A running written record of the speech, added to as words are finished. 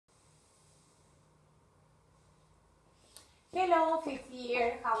Hello, fifth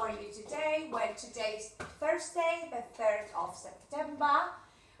year. How are you today? Well, today is Thursday, the 3rd of September.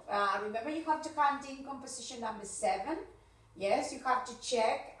 Remember, you have to count in composition number 7. Yes, you have to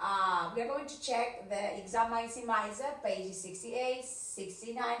check. We are going to check the exam maximizer, pages 68,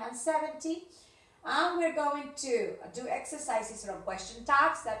 69, and 70. And we're going to do exercises from question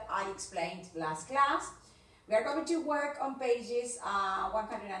tags that I explained last class. We are going to work on pages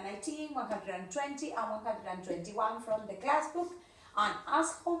 119, 120, and 121 from the class book. And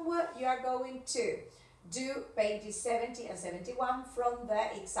as homework, you are going to do pages 70 and 71 from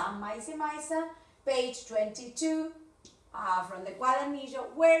the exam maximizer, page 22 from the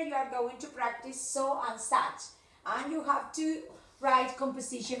cuadernillo, where you are going to practice so and such. And you have to write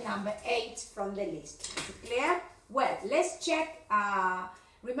composition number 8 from the list. Is it clear? Well, let's check.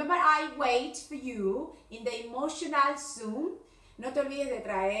 Remember, I wait for you in the emotional Zoom. No te olvides de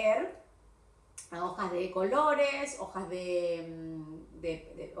traer hojas de colores, hojas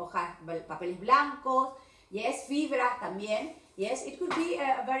hojas, papeles blancos, yes, fibras también. Yes, it could be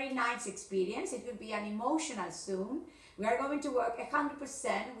a very nice experience. It could be an emotional Zoom. We are going to work 100%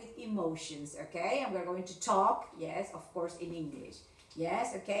 with emotions, okay? And we're going to talk, yes, of course, in English.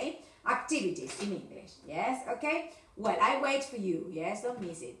 Yes, okay? Activities in English, yes, okay? Well, I wait for you, yes, don't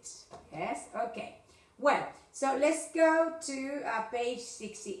miss it, yes, okay. Well, so let's go to page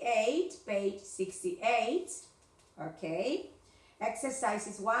 68, okay.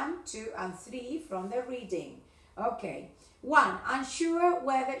 Exercises 1, 2, and 3 from the reading, okay. 1, unsure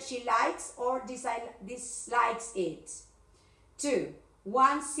whether she likes or dislikes it. 2,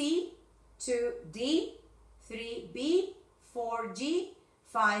 1C, 2D, 3B, 4G,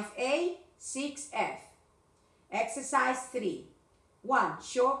 5A, 6F. Exercise 3. 1,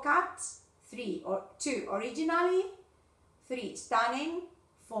 shortcuts. 2, originally. 3, stunning.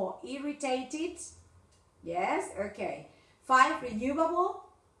 4, irritated. Yes, okay. 5, renewable.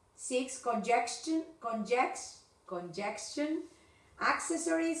 6, congestion.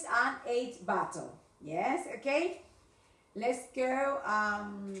 Accessories. And 8, battle. Yes, okay. Let's go.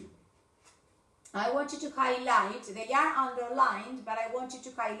 I want you to highlight. They are underlined, but I want you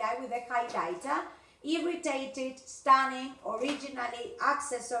to highlight with a highlighter. Irritated, stunning, originally,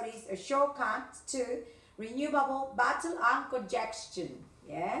 accessories, a shortcut, 2, renewable, battle, and congestion.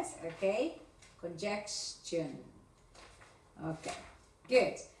 Yes, okay, congestion. Okay,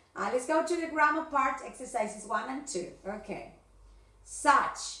 good. Let's go to the grammar part, exercises 1 and 2. Okay,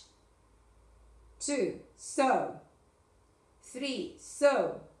 such, 2, so, 3,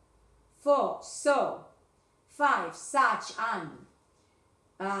 so, 4, so, 5, such, and,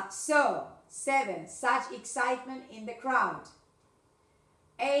 so, 7, such excitement in the crowd.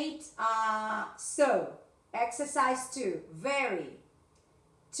 8, so. Exercise 2, very.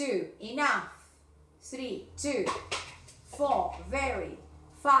 2, enough. 3, 2. 4, very.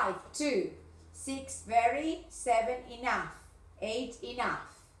 5, 2. 6, very. 7, enough. 8,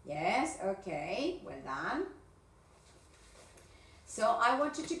 enough. Yes, okay, well done. So I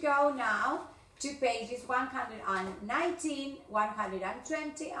want you to go now to pages 119,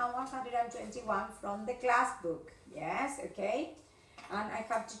 120, and 121 from the class book. Yes, okay. And I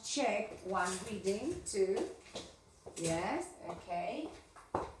have to check one reading too. Yes, okay.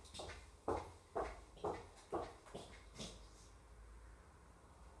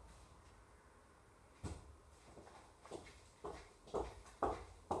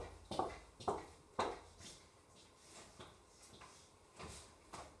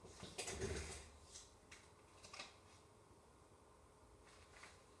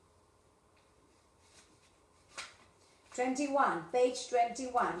 Page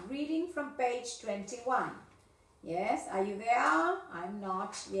 21, reading from page 21. Yes, are you there? I'm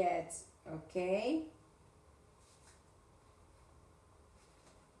not yet, okay.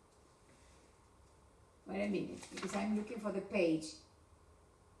 Wait a minute, because I'm looking for the page.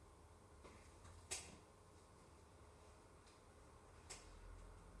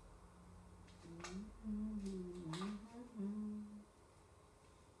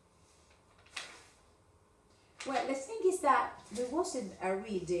 Well, the thing is that there wasn't a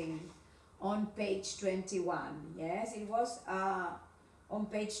reading on page 21. Yes, it was on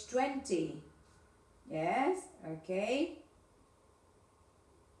page 20. Yes, okay.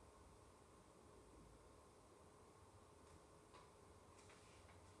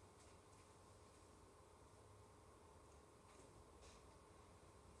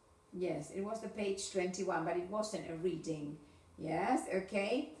 Yes, it was the page 21, but it wasn't a reading. Yes,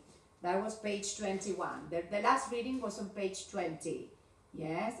 okay. That was page 21. The last reading was on page 20.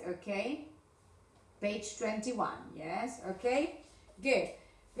 Yes, okay. Page 21. Yes, okay. Good.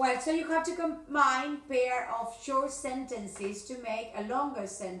 Well, so you have to combine pair of short sentences to make a longer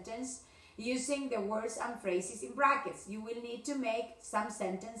sentence using the words and phrases in brackets. You will need to make some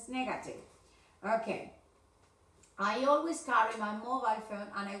sentence negative. Okay. I always carry my mobile phone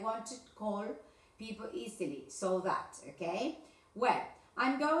and I want to call people easily. So that, okay? Well,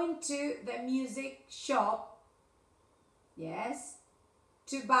 I'm going to the music shop, yes,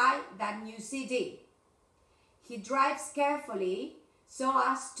 to buy that new CD. He drives carefully so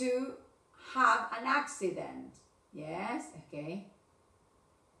as to have an accident. Yes, okay.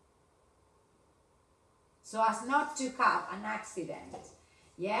 So as not to have an accident.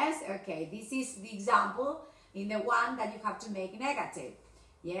 Yes, okay. This is the example in the one that you have to make negative.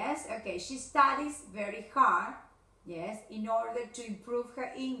 Yes, okay. She studies very hard, yes, in order to improve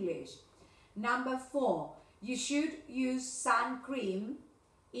her English. Number 4, you should use sun cream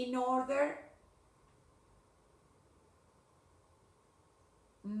in order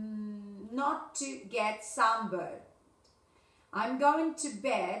not to get sunburned. I'm going to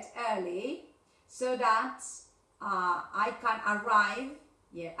bed early so that I can arrive,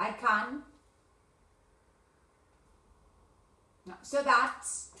 so that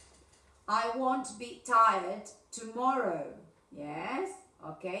I won't be tired tomorrow. Yes,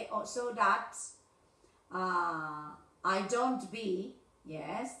 okay, or so that I don't be,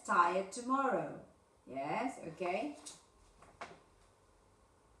 yes, tired tomorrow. Yes, okay.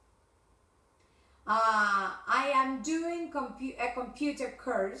 I am doing a computer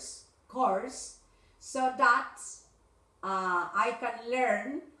course so that I can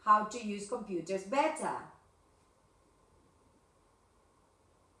learn how to use computers better.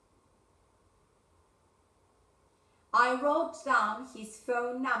 I wrote down his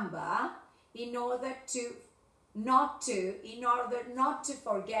phone number in order not to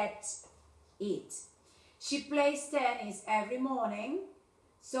forget it. She plays tennis every morning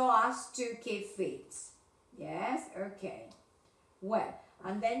so as to keep fit. Yes, okay. Well,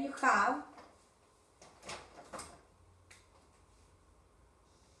 and then you have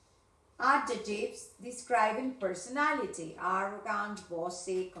adjectives describing personality: arrogant,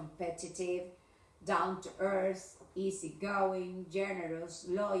 bossy, competitive, down to earth, easygoing, generous,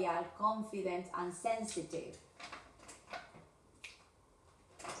 loyal, confident, and sensitive.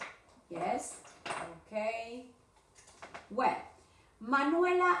 Yes, okay. Well,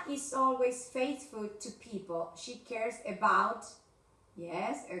 Manuela is always faithful to people she cares about.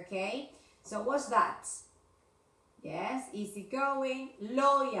 Yes, okay. So what's that? Yes, easygoing,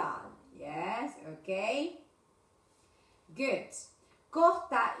 loyal. Yes, okay. Good.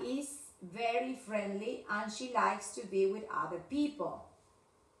 Costa is very friendly and she likes to be with other people.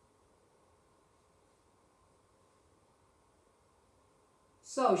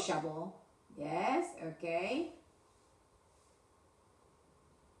 Sociable. Yes, okay.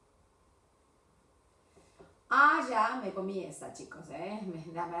 Aya, me comí esta, chicos, me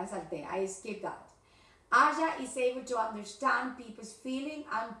la salté. I skipped that. Aya is able to understand people's feelings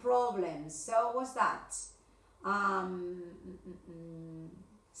and problems. So what's that?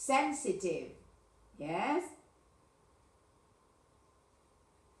 Sensitive. Yes.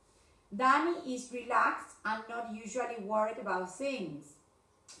 Danny is relaxed and not usually worried about things.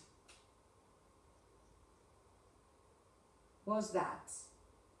 What's that?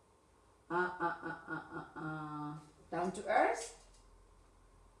 Down to earth?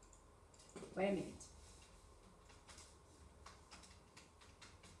 Wait a minute.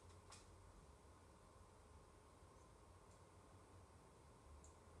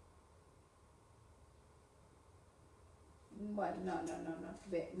 Well, no,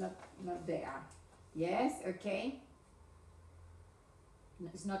 not there. Yes, okay. No,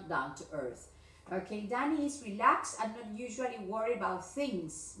 it's not down to earth. Okay, Danny is relaxed and not usually worried about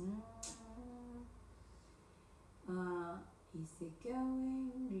things.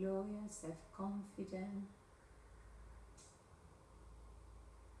 Easygoing, loyal, self-confident.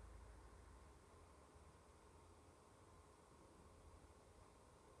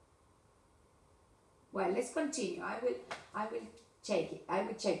 Well, let's continue. I will check it. I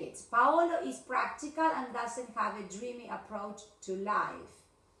will check it. Paolo is practical and doesn't have a dreamy approach to life.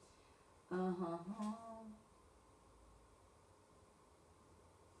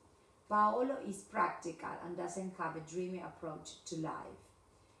 Paolo is practical and doesn't have a dreamy approach to life.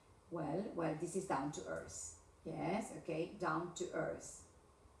 Well, this is down to earth. Yes, okay, down to earth.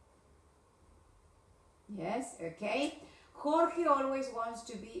 Yes, okay. Jorge always wants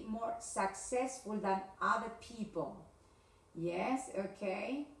to be more successful than other people. Yes,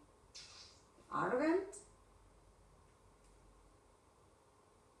 okay. Arrogant.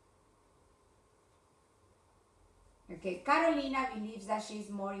 Okay, Carolina believes that she is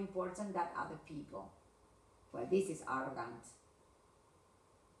more important than other people. Well, this is arrogant.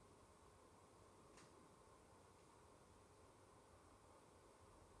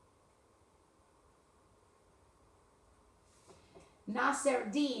 Nasser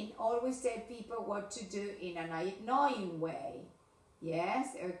Dean always tell people what to do in an annoying way.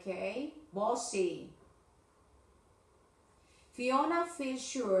 Yes, okay. Bossy. Fiona feels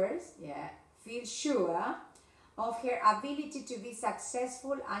sure of her ability to be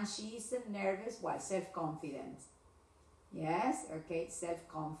successful, and she isn't nervous while self-confident. Yes, okay,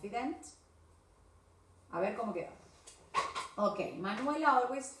 self-confident. A ver cómo quedó. Okay, Manuela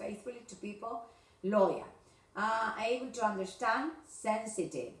always faithfully to people, loyal. Able to understand,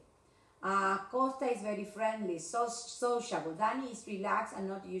 sensitive. Costa is very friendly, sociable. Danny is relaxed and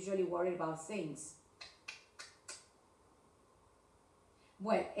not usually worried about things.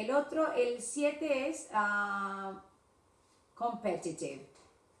 Bueno, el 7 es competitive.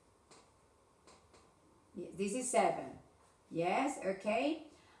 This is 7. Yes, okay.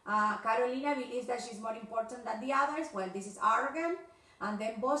 Carolina believes that she's more important than the others. Well, this is arrogant. And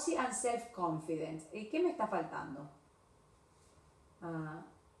then bossy and self-confident. ¿Qué me está faltando?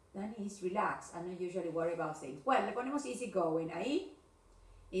 Danny is relaxed and not usually worried about things. Well, le ponemos easy going. Ahí.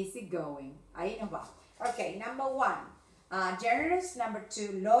 Easy going. Ahí nos va. Okay, number 1. Generous. Number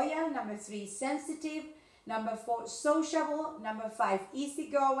 2, loyal. Number 3, sensitive. Number 4, sociable. Number 5,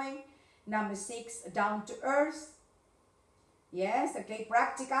 easygoing. Number 6, down to earth. Yes, okay,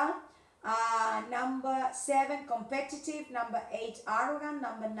 practical. Number 7, competitive. Number 8, arrogant.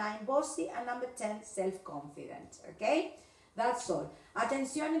 Number 9, bossy. And number 10, self-confident. Okay, that's all.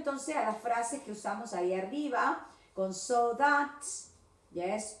 Atención entonces a las frases que usamos ahí arriba con so that.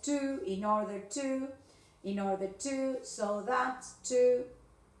 Yes, to, in order to. In order to, so that, to,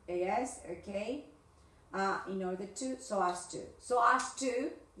 yes, okay, in order to, so as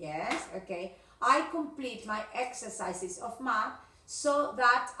to, yes, okay, I complete my exercises of math so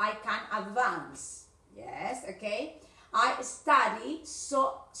that I can advance, yes, okay, I study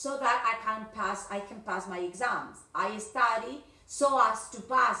so that I can pass my exams, I study so as to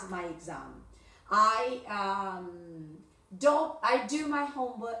pass my exam, I do my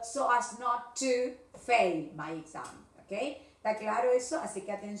homework so as not to fail my exam, ¿ok? ¿Está claro eso? Así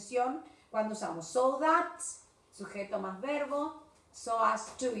que atención cuando usamos so that, sujeto más verbo, so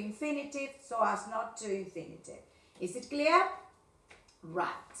as to infinitive, so as not to infinitive. Is it clear?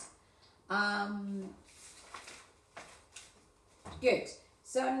 Right. Good.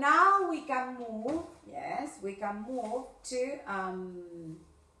 So now we can move, yes, we can move to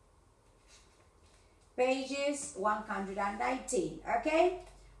pages 119, okay?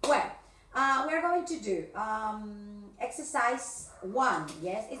 Well, we're going to do exercise 1,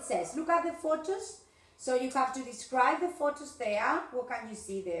 yes? It says, look at the photos. So you have to describe the photos there. What can you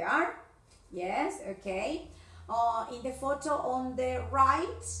see there? Yes, okay. In the photo on the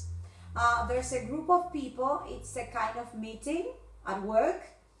right, there's a group of people. It's a kind of meeting at work.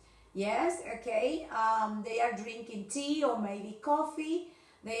 Yes, okay. They are drinking tea or maybe coffee.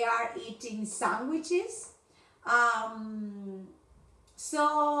 They are eating sandwiches,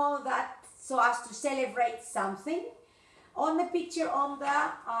 so as to celebrate something. On the picture on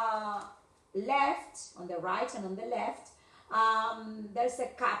the left, on the right and on the left, there's a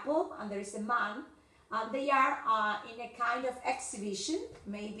couple and there is a man, and they are in a kind of exhibition.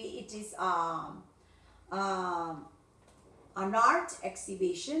 Maybe it is an art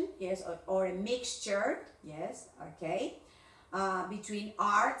exhibition, yes, or a mixture, yes, okay. Between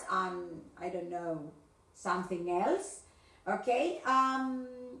art and, I don't know, something else, okay.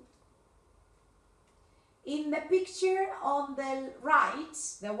 In the picture on the right,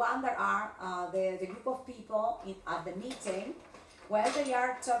 the one that are the group of people at the meeting, well, they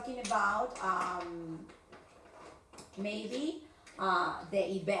are talking about maybe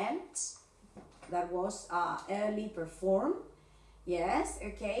the event that was early performed, yes,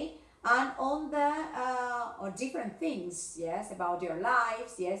 okay. And on the, or different things, yes, about your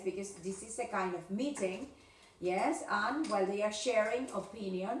lives, yes, because this is a kind of meeting, yes, and while they are sharing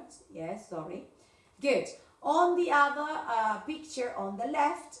opinions, yes, sorry, good. On the other picture on the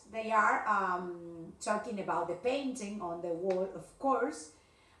left, they are talking about the painting on the wall, of course.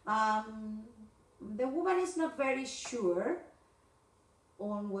 The woman is not very sure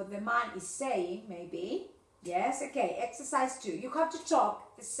on what the man is saying, maybe. Yes, okay, exercise 2. You have to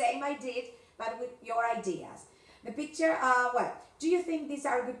talk the same I did, but with your ideas. The picture, well, do you think these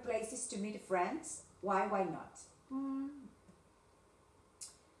are good places to meet friends? Why not?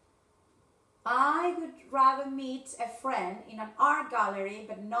 I would rather meet a friend in an art gallery,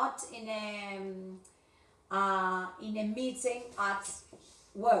 but not in in a meeting at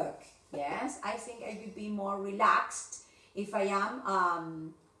work. Yes, I think I would be more relaxed if I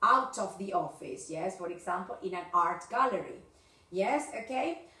am out of the office. Yes, for example, in an art gallery. Yes,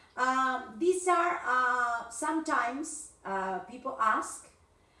 okay. These are sometimes people ask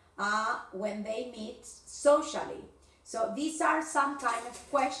when they meet socially. So these are some kind of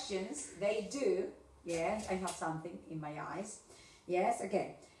questions they do. Yes, I have something in my eyes. Yes,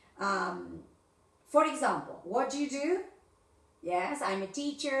 okay. For example, what do you do? Yes, I'm a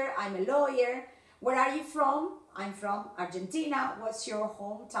teacher, I'm a lawyer. Where are you from? I'm from Argentina. What's your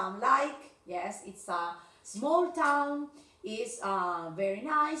hometown like? Yes, it's a small town. It's very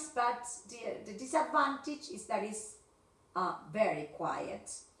nice, but the disadvantage is that it's very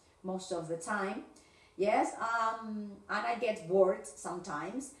quiet most of the time. Yes, and I get bored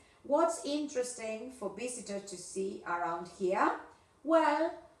sometimes. What's interesting for visitors to see around here?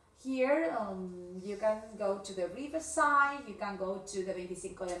 Well, here you can go to the riverside, you can go to the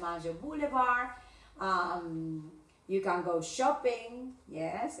 25 de Mayo Boulevard, you can go shopping,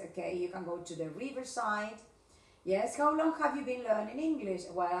 yes, okay, you can go to the riverside. Yes, how long have you been learning English?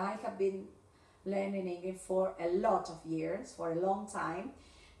 Well, I have been learning English for a lot of years, for a long time.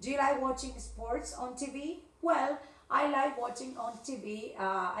 Do you like watching sports on TV? Well, I like watching on TV.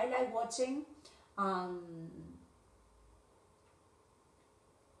 I like watching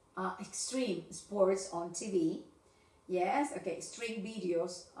extreme sports on TV. Yes, okay, extreme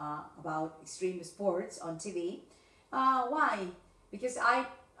videos about extreme sports on TV. Why? Because I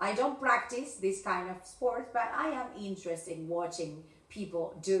don't practice this kind of sport, but I am interested in watching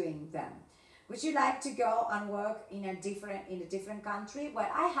people doing them. Would you like to go and work in a different country? Well,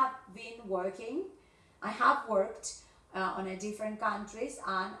 I have worked on a different countries,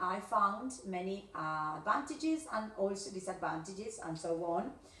 and I found many advantages and also disadvantages and so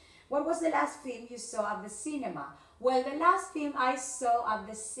on. What was the last film you saw at the cinema? Well, the last film I saw at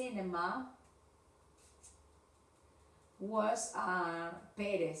the cinema was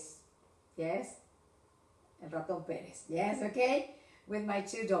Pérez, yes, El Ratón Pérez, yes, okay, with my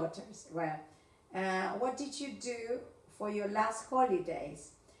two daughters. Well, what did you do for your last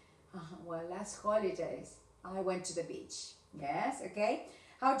holidays? Well, last holidays, I went to the beach, yes, okay.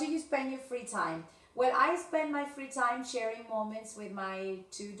 How do you spend your free time? Well, I spend my free time sharing moments with my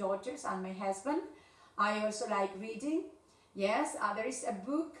two daughters and my husband. I also like reading, yes, there is a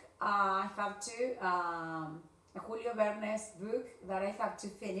book I have to, Julio Verne's book that I have to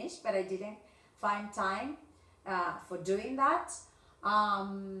finish, but I didn't find time for doing that.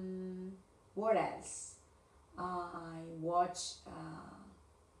 What else? I watch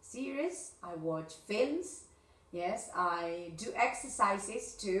series, I watch films, yes, I do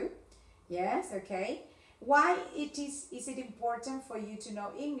exercises too, yes, okay. Why is it important for you to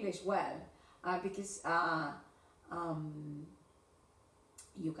know English? Well, because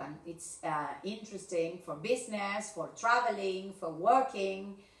you can, it's interesting for business, for traveling, for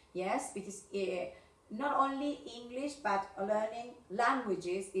working, yes, because not only English but learning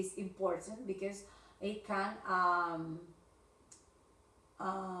languages is important because it can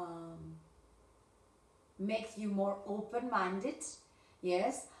make you more open-minded,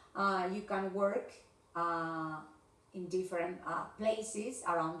 yes, you can work in different places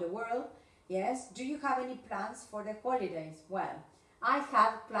around the world, yes. Do you have any plans for the holidays? Well, I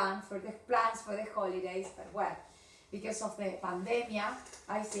have plans for the holidays, but well, because of the pandemic,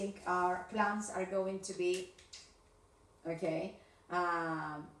 I think our plans are going to be okay,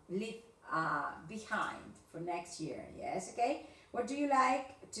 leave behind for next year. Yes, okay. What do you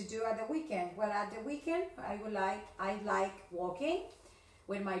like to do at the weekend? Well, at the weekend, I like walking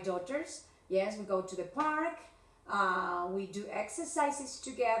with my daughters. Yes, we go to the park. We do exercises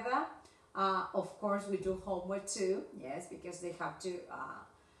together. Of course, we do homework too, yes, because they have to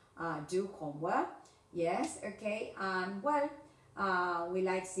do homework, yes, okay, and well, we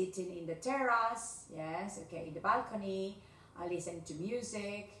like sitting in the terrace, yes, okay, in the balcony, listening to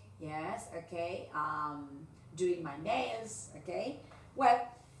music, yes, okay, doing my nails, okay. Well,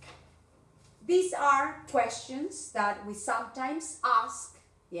 these are questions that we sometimes ask,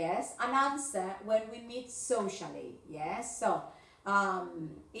 yes, and answer when we meet socially, yes, so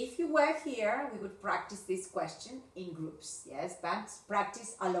if you were here, we would practice this question in groups, yes, but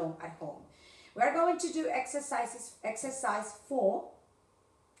practice alone at home. We are going to do exercise 4,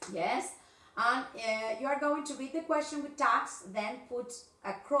 yes, and you are going to read the question with tags, then put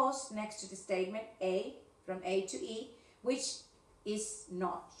a cross next to the statement A, from A to E, which is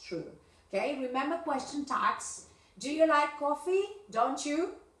not true, okay? Remember question tags. Do you like coffee? Don't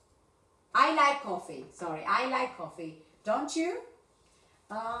you? I like coffee, sorry, I like coffee. Don't you?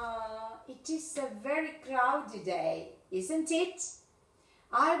 it is a very cloudy day, isn't it?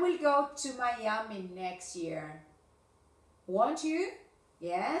 I will go to Miami next year. Won't you?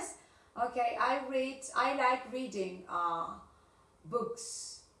 Yes? Okay, I like reading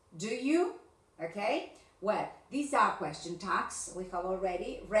books. Do you? Okay? Well, these are question tags we have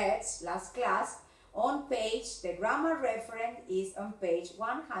already read last class. On page, the grammar reference is on page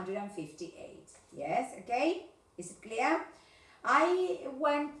 158. Yes? Okay? Is it clear? I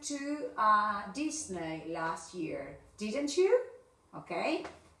went to Disney last year. Didn't you? Okay?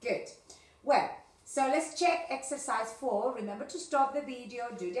 Good. Well, so let's check exercise 4. Remember to stop the video,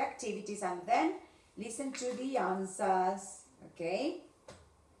 do the activities, and then listen to the answers. Okay?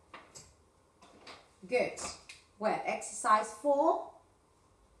 Good. Well, exercise 4.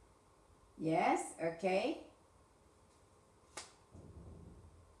 Yes, okay.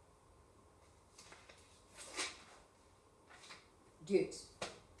 Good.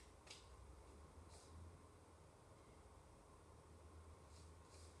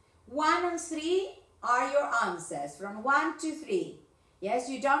 1 and 3 are your answers, from 1 to 3. Yes,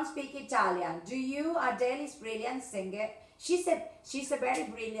 you don't speak Italian. Do you? Adele is brilliant singer. She's a very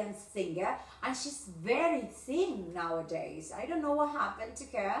brilliant singer, and she's very thin nowadays. I don't know what happened to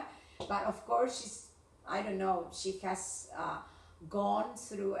her, but of course I don't know, she has gone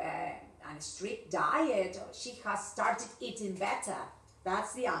through a strict diet, or she has started eating better.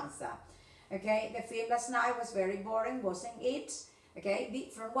 That's the answer. Okay, the film last night was very boring, wasn't it? Okay,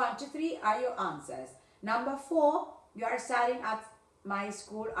 from 1 to 3 are your answers. Number 4, you are studying at my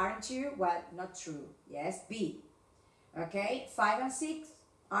school, aren't you? Well, not true. Yes, B. Okay, 5 and 6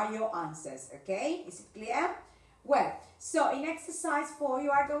 are your answers. Okay, is it clear? Well, so in exercise 4,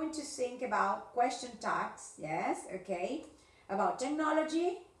 you are going to think about question tags. Yes, okay. About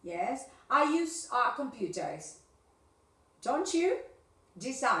technology. Yes, I use computers. Don't you?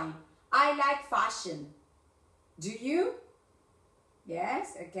 Design. I like fashion. Do you?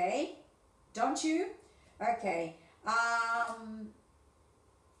 Yes, okay. Don't you? Okay.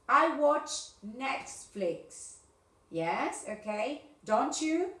 I watch Netflix. Yes, okay. Don't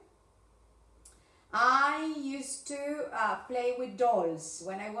you? I used to play with dolls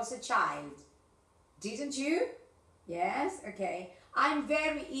when I was a child. Didn't you? Yes, okay. I'm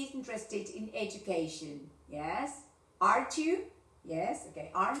very interested in education. Yes. Aren't you? Yes,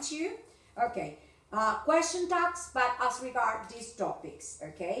 okay. Aren't you? Okay. Question tags, but as regard these topics.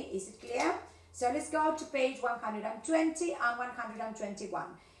 Okay, is it clear? So let's go to page 120 and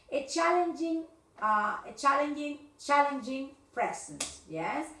 121. A challenging present.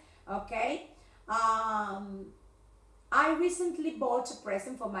 Yes. Okay. I recently bought a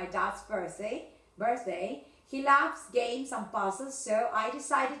present for my dad's birthday. He loves games and puzzles, so I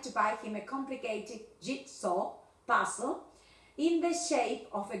decided to buy him a complicated jigsaw puzzle in the shape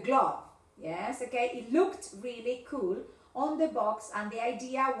of a glove. Yes, okay, it looked really cool on the box, and the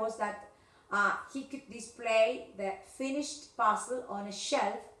idea was that he could display the finished puzzle on a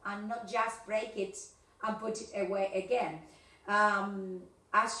shelf and not just break it and put it away again,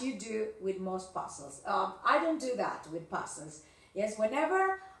 as you do with most puzzles. I don't do that with puzzles. Yes,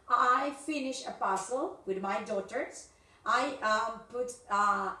 whenever I finish a puzzle with my daughters, I put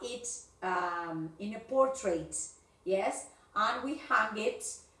it in a portrait, yes, and we hang it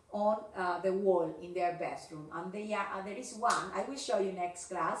on the wall in their bathroom. And there is one, I will show you next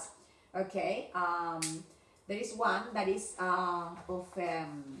class, okay. There is one that is of a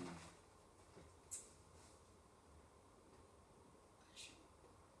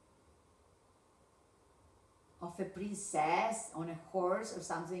princess on a horse or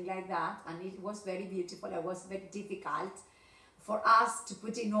something like that, and it was very beautiful. It was very difficult for us to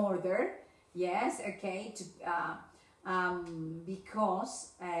put in order. Yes, okay,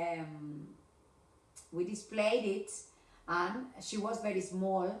 because we displayed it, and she was very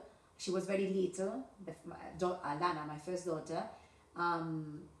small, she was very little, Lana, my first daughter,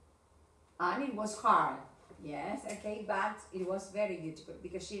 and it was hard. Yes, okay, but it was very beautiful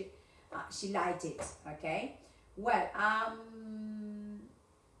because she liked it. Okay, well,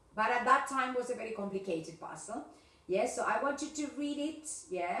 but at that time was a very complicated puzzle. Yes, so I want you to read it.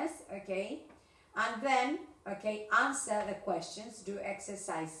 Yes, okay, and then okay, answer the questions, do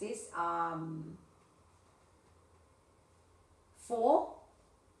exercises 4.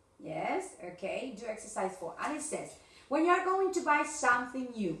 Yes, okay, do exercise 4. And it says, when you are going to buy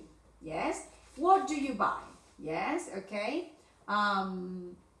something new, yes, what do you buy? Yes, okay.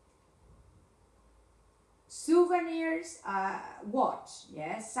 Souvenirs, what?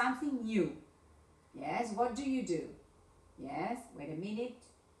 Yes, something new. Yes, what do you do? Yes, wait a minute.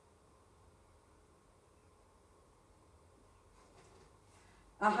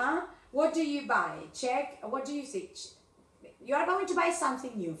 What do you buy? Check. What do you see? You are going to buy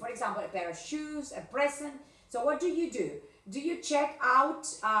something new. For example, a pair of shoes, a present. So what do? Do you check out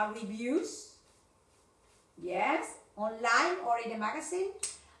reviews? Yes, online or in a magazine?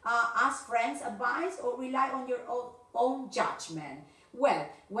 Ask friends' advice or rely on your own judgment? Well,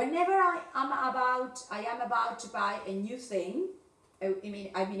 whenever I am about to buy a new thing, I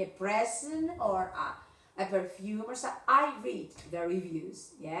mean a present or a perfume or something, I read the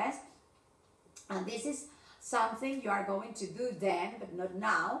reviews, yes? And this is something you are going to do then, but not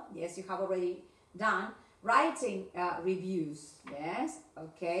now. Yes, you have already done writing reviews, yes?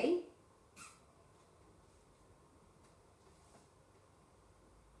 Okay.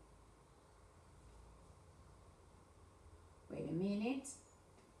 Wait a minute.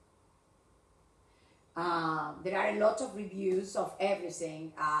 There are a lot of reviews of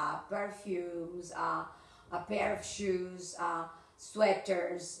everything, perfumes, a pair of shoes,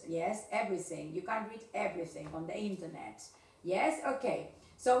 sweaters, yes, everything. You can read everything on the internet. Yes, okay.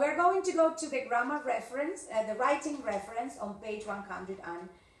 So we're going to go to the grammar reference, the writing reference on page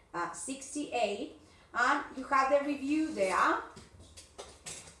 168, and you have the review there.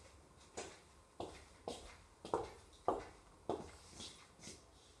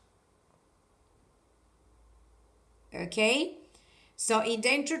 Okay, so in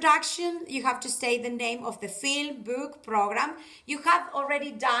the introduction, you have to say the name of the film, book, program. You have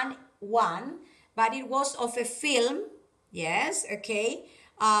already done one, but it was of a film, yes, okay,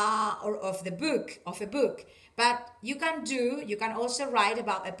 or of a book. But you can also write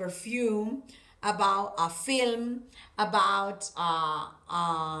about a perfume, about a film, about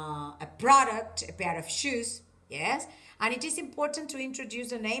a product, a pair of shoes, yes, and it is important to introduce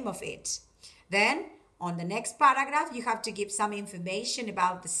the name of it. Then, on the next paragraph, you have to give some information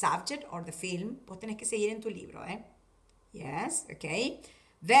about the subject or the film. Vos tenés que seguir en tu libro, eh? Yes, okay.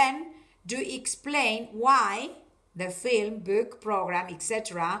 Then, do explain why the film, book, program,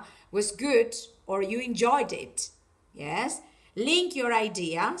 etc. was good or you enjoyed it. Yes. Link your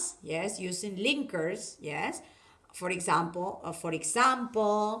ideas. Yes, using linkers. Yes. For example,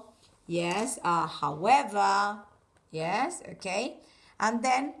 yes, however, yes, okay. And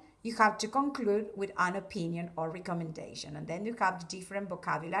then you have to conclude with an opinion or recommendation. And then you have the different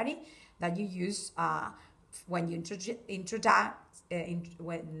vocabulary that you use when you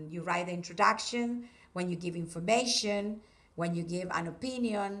when you write the introduction, when you give information, when you give an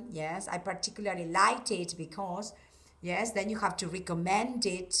opinion. Yes, I particularly liked it because, yes, then you have to recommend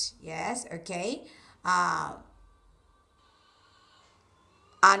it. Yes, okay.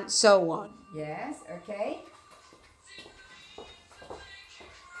 And so on. Yes, okay.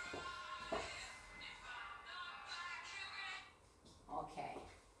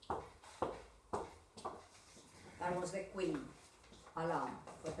 That was the Queen alarm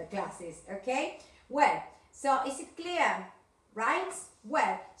for the classes, okay? Well, so is it clear, right?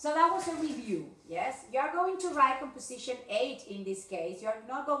 Well, so that was a review, yes? You are going to write composition 8 in this case. You are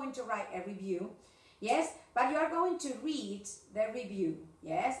not going to write a review, yes? But you are going to read the review,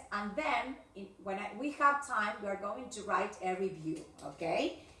 yes? And then, when we have time, we are going to write a review,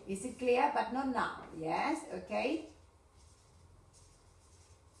 okay? Is it clear? But not now, yes? Okay?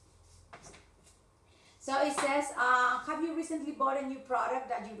 So it says, have you recently bought a new product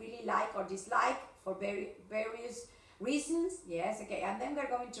that you really like or dislike for various reasons? Yes, okay, and then we're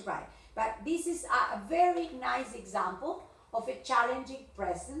going to write. But this is a very nice example of a challenging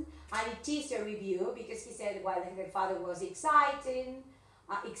present, and it is a review because he said, well, the father was excited.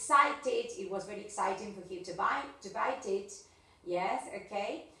 It was very exciting for him to buy it. Yes,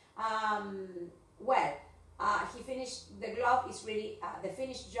 okay. He finished, the glove is really, the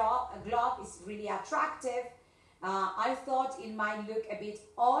finished glove is really attractive. I thought it might look a bit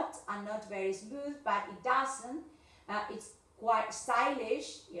odd and not very smooth, but it doesn't. It's quite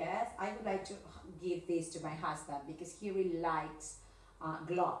stylish. Yes, I would like to give this to my husband because he really likes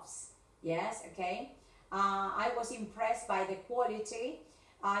gloves. Yes, okay. I was impressed by the quality.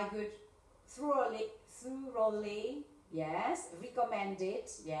 I would thoroughly, yes, recommend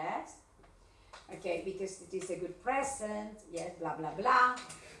it. Yes. Okay, because it is a good present, yes, blah, blah, blah,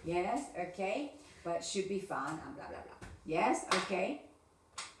 yes, okay, but should be fun, and blah, blah, blah, yes, okay.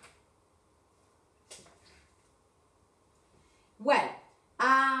 Well,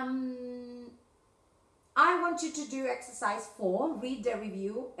 I want you to do exercise 4, read the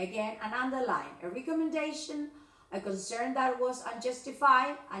review again and underline a recommendation, a concern that was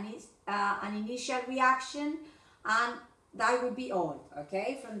unjustified, an initial reaction, and that would be all,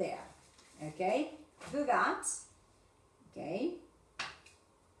 okay, from there. Okay, do that. Okay.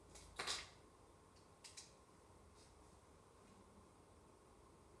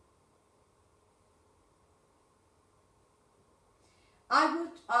 I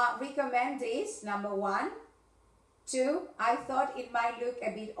would recommend this, number 1. 2, I thought it might look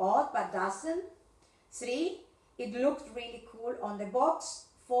a bit odd, but doesn't. 3, it looked really cool on the box.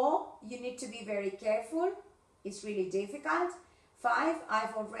 4, you need to be very careful. It's really difficult. 5,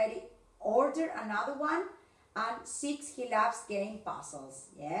 I've already ordered another one. And 6, he loves game puzzles.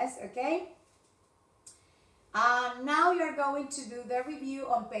 Yes, okay? Now you're going to do the review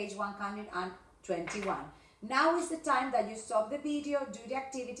on page 121. Now is the time that you stop the video, do the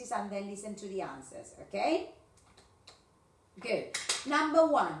activities, and then listen to the answers, okay? Good. Number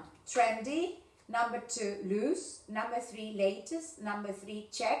 1, trendy. Number 2, loose. Number 3, latest. Number 3,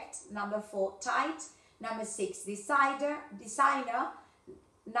 checked. Number 4, tight. Number 6, designer.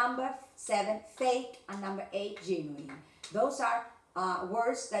 Number 7, fake. And number 8, genuine. Those are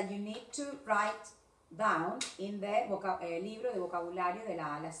words that you need to write down in the libro de vocabulario de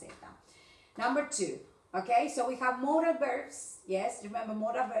la A a la Z. Number 2, okay, so we have modal verbs. Yes, remember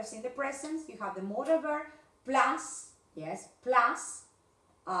modal verbs in the present. You have the modal verb plus, yes, plus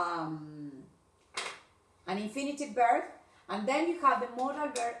an infinitive verb, and then you have the modal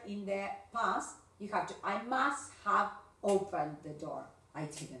verb in the past. You have to, I must have opened the door. I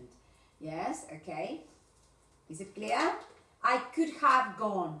didn't. Yes, okay. Is it clear? I could have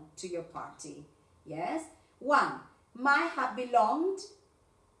gone to your party. Yes. 1, might have belonged.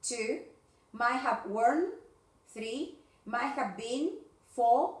 2, might have worn. 3, might have been.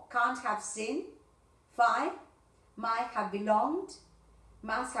 4, can't have seen. 5, might have belonged.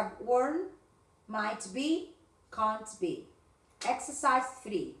 Must have worn. Might be, can't be. Exercise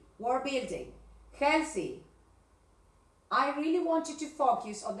 3, word building. Healthy. I really want you to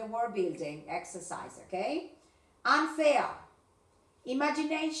focus on the word building exercise, okay? Unfair.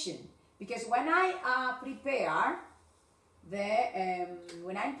 Imagination. Because when I prepare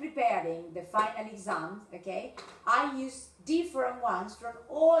when I'm preparing the final exams, okay, I use different ones from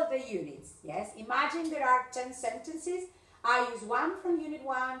all the units. Yes, imagine there are 10 sentences. I use one from unit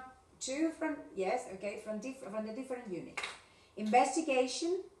 1, 2 from, yes, okay, from the different units.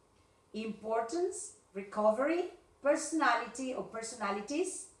 Investigation, importance, recovery, personality or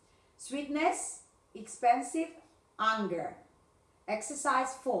personalities, sweetness, expensive, anger.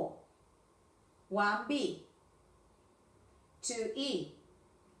 Exercise 4. 1B, 2E,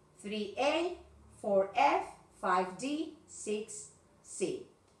 3A, 4F, 5D, 6C.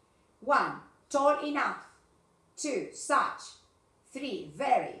 1, tall enough. 2, such. 3,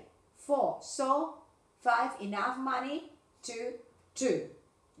 very. 4, so. 5, enough money. 2, 2.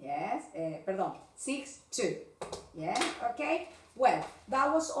 Yes, 6, 2. Yeah, okay. Well,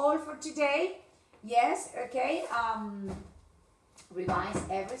 that was all for today. Yes, okay. Revise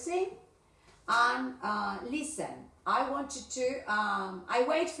everything. And listen, I want you to, I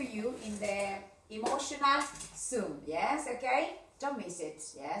wait for you in the emotional Zoom. Yes, okay? Don't miss it.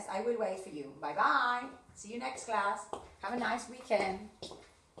 Yes, I will wait for you. Bye-bye. See you next class. Have a nice weekend.